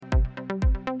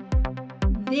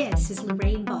This is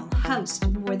Lorraine Ball, host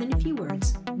of More Than a Few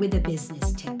Words with a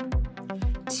business tip.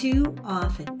 Too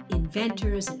often,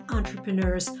 inventors and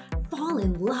entrepreneurs fall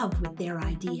in love with their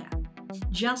idea.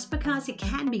 Just because it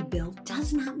can be built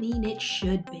does not mean it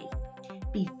should be.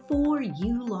 Before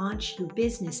you launch your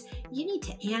business, you need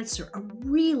to answer a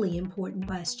really important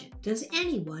question. Does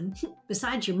anyone,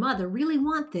 besides your mother, really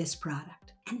want this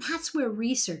product? And that's where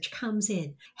research comes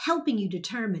in, helping you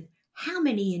determine how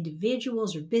many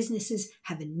individuals or businesses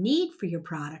have a need for your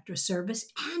product or service,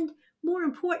 and more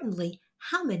importantly,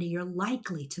 how many are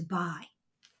likely to buy.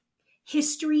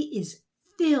 History is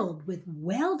filled with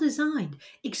well-designed,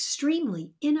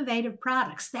 extremely innovative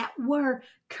products that were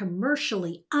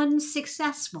commercially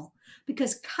unsuccessful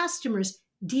because customers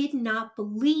did not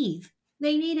believe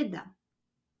they needed them.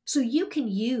 So you can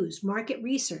use market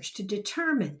research to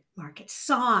determine market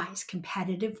size,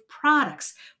 competitive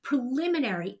products,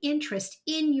 preliminary interest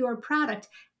in your product,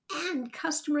 and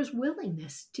customers'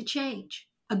 willingness to change.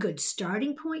 A good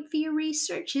starting point for your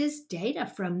research is data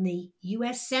from the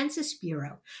U.S. Census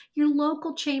Bureau, your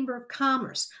local Chamber of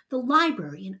Commerce, the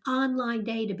library, and online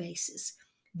databases.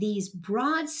 These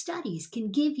broad studies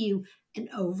can give you an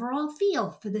overall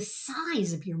feel for the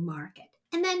size of your market,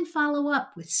 and then follow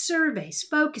up with surveys,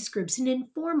 focus groups, and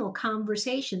informal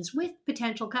conversations with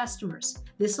potential customers.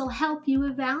 This will help you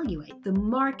evaluate the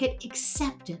market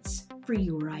acceptance for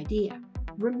your idea.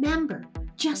 Remember,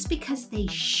 just because they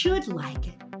should like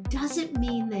it doesn't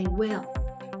mean they will.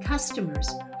 Customers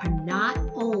are not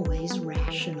always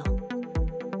rational.